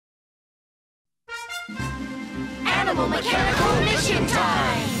Animal Mechanical Mission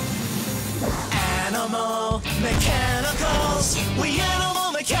Time! Animal Mechanicals, we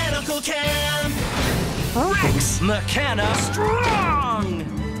Animal Mechanical can! Rex Mechana strong!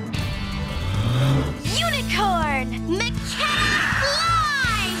 Unicorn Mechana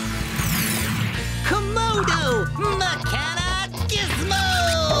fly! Komodo Mechana gizmo!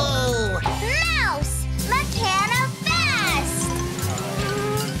 Mouse Mechana fast!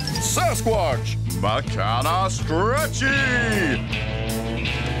 Sasquatch, Mechana stretchy!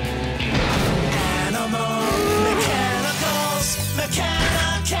 Animal Mechanicals, Mechana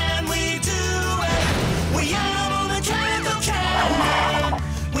can we do it? We Animal Mechanical can!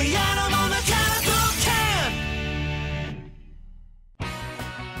 We Animal Mechanical can!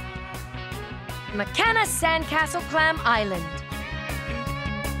 Mechana Sandcastle Clam Island.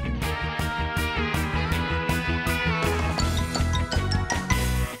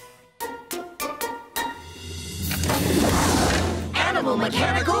 Animal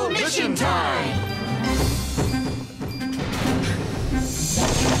Mechanical Mission Time!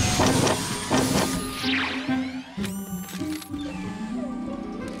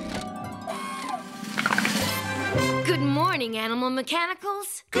 Good morning, Animal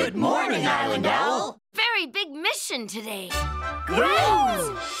Mechanicals. Good morning, Island Owl! Very big mission today.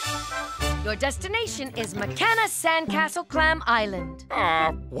 Great! Your destination is Mechana Sandcastle Clam Island.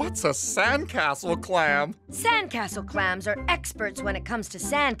 What's a sandcastle clam? Sandcastle clams are experts when it comes to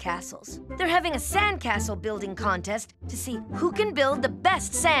sandcastles. They're having a sandcastle building contest to see who can build the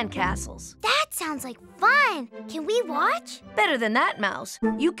best sandcastles. That sounds like fun! Can we watch? Better than that, Mouse.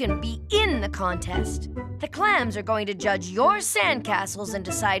 You can be in the contest. The clams are going to judge your sandcastles and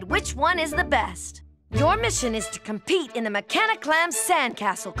decide which one is the best. Your mission is to compete in the Mechana Clam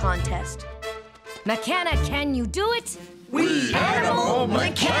Sandcastle Contest. Mechana, can you do it? We Animal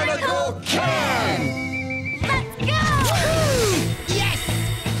Mechanical can! Let's go! Yes!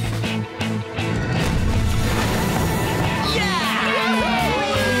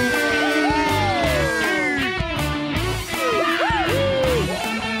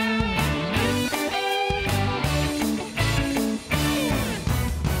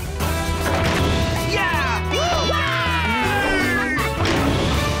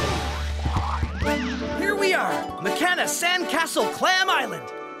 Here we are, Mechana Sandcastle Clam Island.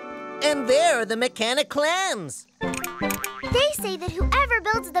 And there are the Mechana clams. They say that whoever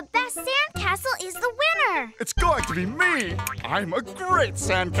builds the best sandcastle is the winner! It's going to be me! I'm a great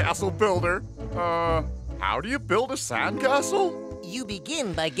sandcastle builder. How do you build a sandcastle? You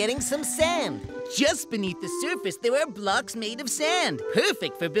begin by getting some sand. Just beneath the surface, there are blocks made of sand.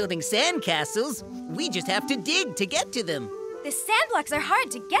 Perfect for building sandcastles. We just have to dig to get to them. The sand blocks are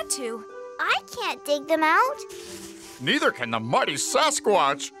hard to get to. I can't dig them out. Neither can the mighty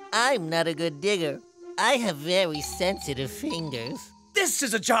Sasquatch. I'm not a good digger. I have very sensitive fingers. This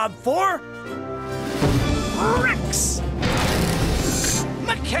is a job for Rex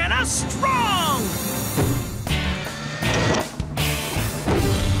Mechana strong!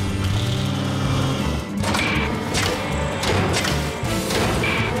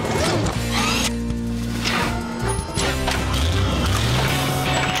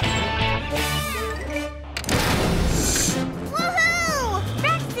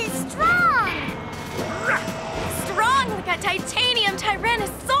 Titanium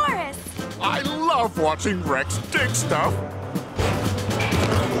Tyrannosaurus! I love watching Rex dig stuff.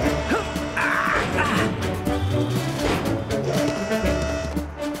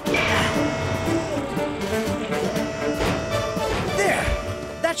 There!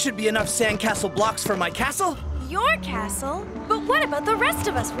 That should be enough sandcastle blocks for my castle. Your castle? But what about the rest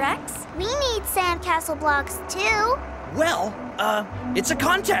of us, Rex? We need sandcastle blocks, too. Well, it's a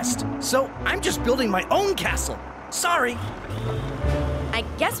contest, so I'm just building my own castle. Sorry. I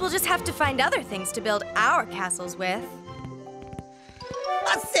guess we'll just have to find other things to build our castles with.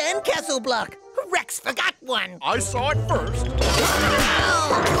 A sandcastle block. Rex forgot one. I saw it first.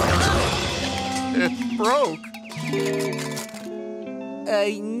 It broke.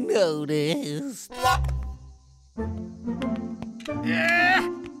 I noticed.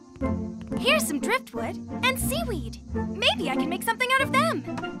 Here's some driftwood and seaweed. Maybe I can make something out of them.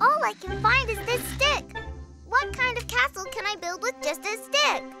 All I can find is this stick. What kind of castle can I build with just a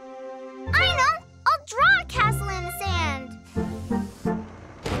stick? I know! I'll draw a castle in the sand.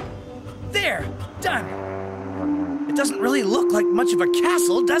 There! Done! It doesn't really look like much of a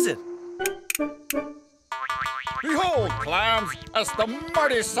castle, does it? Behold, Clams, as the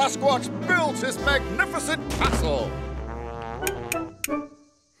mighty Sasquatch builds his magnificent castle.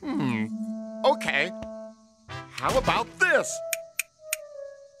 Okay. How about this?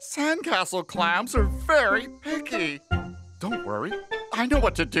 Sandcastle clams are very picky. Don't worry, I know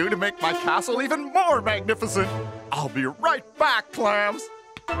what to do to make my castle even more magnificent. I'll be right back, Clams.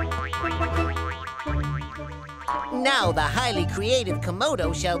 Now the highly creative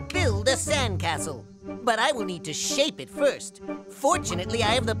Komodo shall build a sandcastle. But I will need to shape it first. Fortunately, I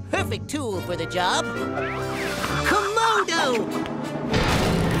have the perfect tool for the job. Komodo!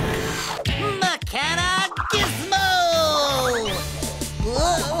 Mechana Gizmo!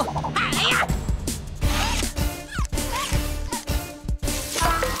 Whoa! Hi-ya!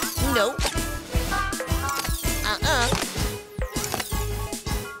 Nope.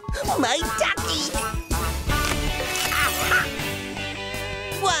 My ducky! Aha!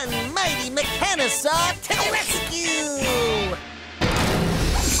 One mighty Mechana saw to the rescue!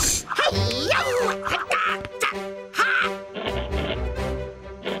 Hi-yo!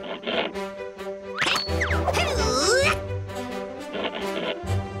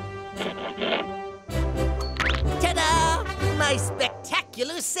 Ta-da! My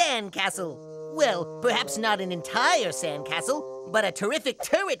spectacular sandcastle! Well, perhaps not an entire sandcastle, but a terrific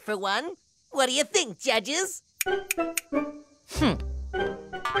turret for one. What do you think, judges? There!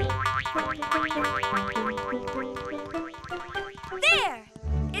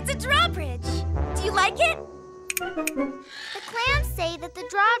 It's a drawbridge. Do you like it? The clams say that the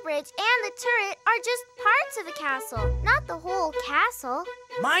drawbridge and the turret are just parts of a castle, not the whole castle.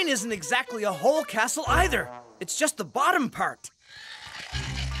 Mine isn't exactly a whole castle either. It's just the bottom part.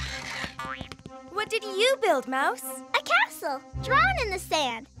 What did you build, Mouse? A castle, drawn in the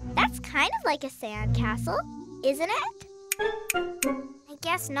sand. That's kind of like a sand castle, isn't it? I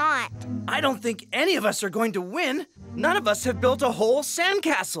guess not. I don't think any of us are going to win. None of us have built a whole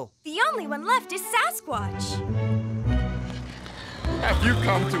sandcastle. The only one left is Sasquatch. Have you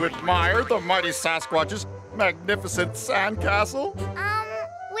come to admire the mighty Sasquatch's magnificent sandcastle?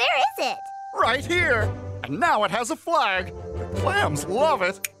 Where is it? Right here. And now it has a flag. The clams love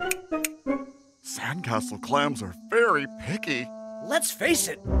it. Sandcastle clams are very picky. Let's face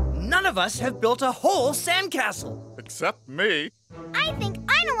it, none of us have built a whole sandcastle. Except me. I think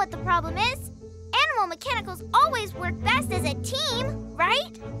I know what the problem is. Animal mechanicals always work best as a team,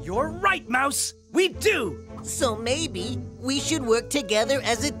 right? You're right, Mouse. We do. So maybe we should work together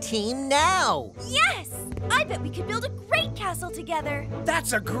as a team now. Yes! I bet we could build a great castle together.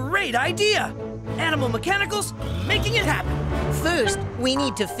 That's a great idea. Animal mechanicals, making it happen. First, we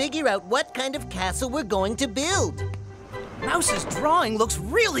need to figure out what kind of castle we're going to build. Mouse's drawing looks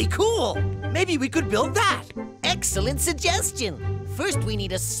really cool. Maybe we could build that. Excellent suggestion. First, we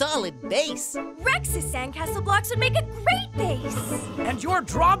need a solid base. Rex's sandcastle blocks would make a great base. And your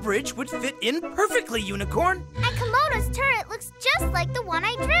drawbridge would fit in perfectly, Unicorn. And Komodo's turret looks just like the one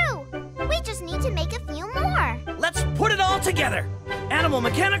I drew. We just need to make a few more. Let's put it all together. Animal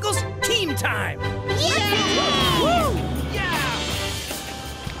Mechanicals, team time. Yeah! Woo! Yeah!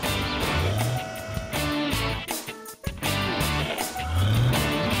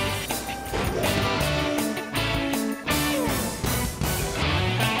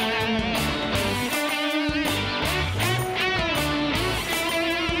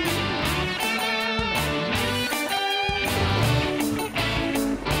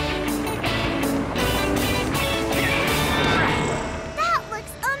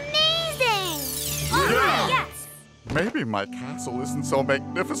 Maybe my castle isn't so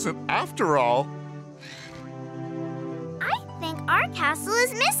magnificent after all. I think our castle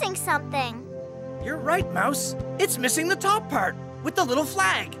is missing something. You're right, Mouse. It's missing the top part with the little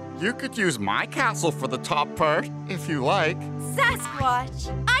flag. You could use my castle for the top part, if you like.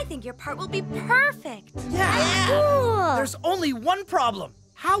 Sasquatch, I think your part will be perfect. Yeah. Cool. There's only one problem.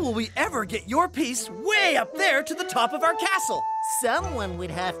 How will we ever get your piece way up there to the top of our castle? Someone would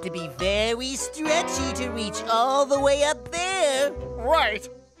have to be very stretchy to reach all the way up there. Right.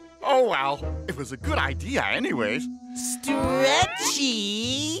 Oh, well, it was a good idea anyways. Stretchy?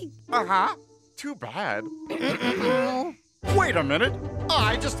 Uh-huh. Too bad. Wait a minute.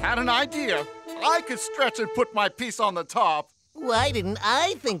 I just had an idea. I could stretch and put my piece on the top. Why didn't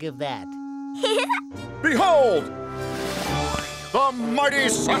I think of that? Behold! The mighty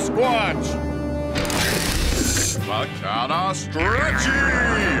Sasquatch! Mechana Stretchy!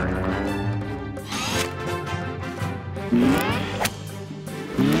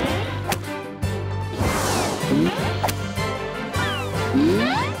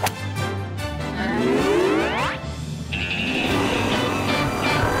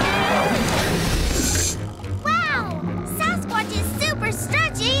 Wow! Sasquatch is super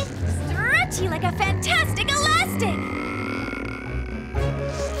stretchy! Stretchy like a fantastic elastic!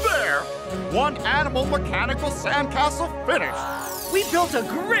 There! One animal mechanical sandcastle finished! We built a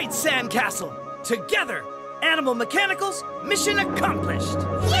great sandcastle. Together, Animal Mechanicals, mission accomplished.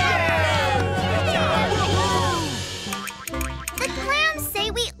 The clams say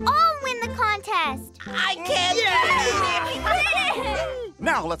we all win the contest. I can't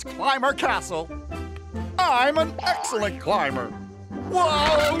Now let's climb our castle. I'm an excellent climber.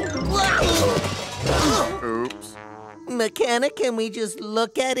 Whoa! Oops. Mechana, can we just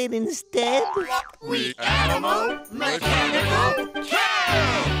look at it instead? We Animal Mechanical Can!